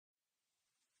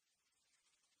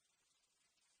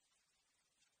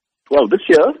Well, this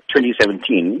year,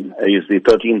 2017, is the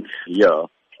 13th year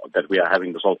that we are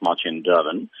having the Salt March in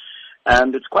Durban.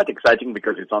 And it's quite exciting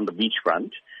because it's on the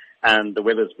beachfront and the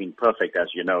weather's been perfect, as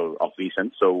you know, of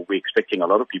recent. So we're expecting a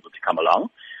lot of people to come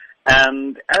along.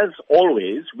 And as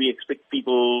always, we expect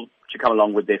people to come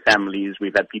along with their families.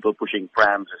 We've had people pushing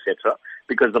prams, etc.,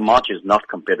 because the march is not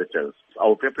competitive.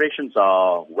 Our preparations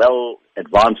are well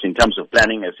advanced in terms of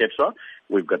planning, etc.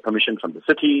 We've got permission from the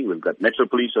city. We've got Metro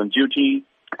Police on duty.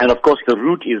 And of course, the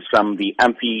route is from the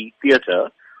amphitheater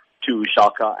to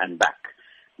Shaka and back.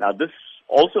 Now, this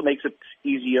also makes it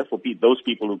easier for those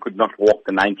people who could not walk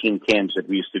the 19 kms that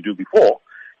we used to do before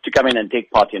to come in and take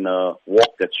part in a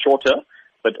walk that's shorter,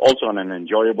 but also on an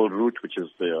enjoyable route, which is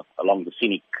along the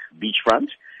scenic beachfront,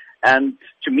 and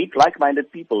to meet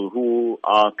like-minded people who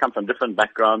come from different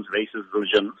backgrounds, races,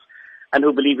 religions, and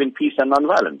who believe in peace and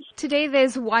non-violence. Today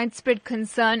there's widespread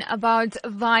concern about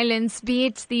violence, be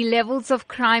it the levels of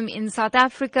crime in South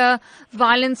Africa,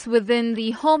 violence within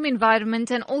the home environment,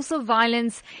 and also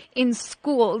violence in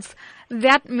schools.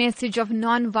 That message of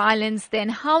non-violence, then,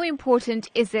 how important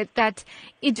is it that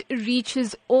it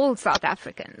reaches all South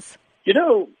Africans? You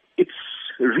know, it's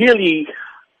really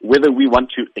whether we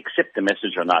want to accept the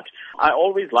message or not. I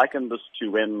always liken this to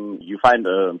when you find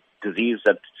a disease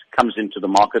that comes into the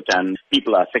market and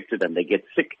people are affected and they get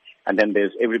sick, and then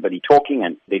there's everybody talking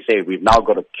and they say we've now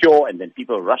got a cure, and then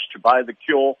people rush to buy the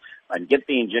cure and get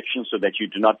the injection so that you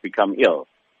do not become ill.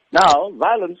 Now,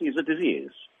 violence is a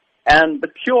disease, and the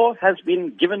cure has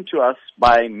been given to us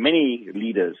by many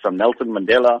leaders, from Nelson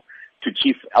Mandela to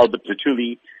Chief Albert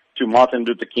Luthuli to Martin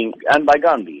Luther King, and by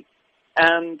Gandhi.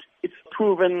 And it's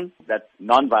proven that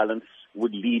non-violence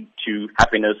would lead to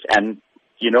happiness and,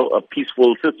 a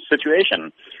peaceful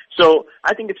situation. So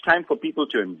I think it's time for people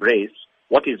to embrace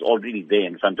what is already there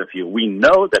in front of you. We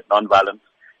know that non-violence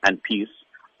and peace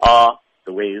are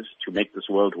the ways to make this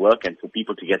world work and for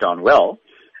people to get on well,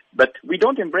 but we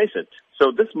don't embrace it.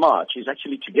 So this march is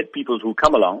actually to get people who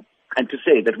come along and to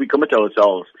say that we commit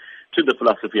ourselves to the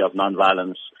philosophy of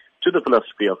non-violence, to the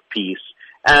philosophy of peace,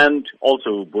 and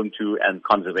also Ubuntu and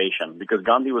conservation, because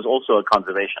Gandhi was also a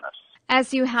conservationist.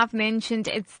 As you have mentioned,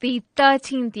 it's the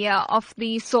 13th year of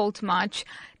the Salt March.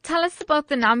 Tell us about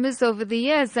the numbers over the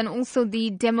years and also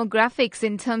the demographics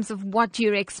in terms of what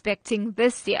you're expecting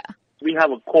this year. We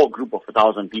have a core group of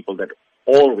 1,000 people that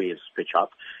always pitch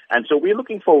up. And so we're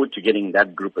looking forward to getting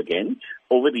that group again.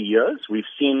 Over the years, we've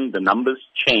seen the numbers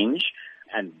change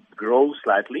and grow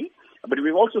slightly, but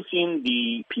we've also seen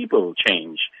the people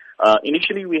change.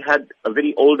 Initially, we had a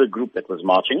very older group that was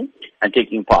marching and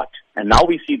taking part. And now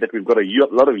we see that we've got a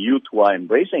lot of youth who are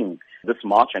embracing this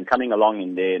march and coming along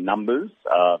in their numbers,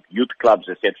 youth clubs,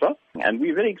 etc. And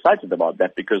we're very excited about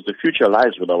that because the future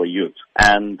lies with our youth.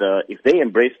 And if they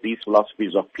embrace these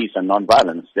philosophies of peace and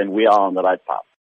non-violence, then we are on the right path.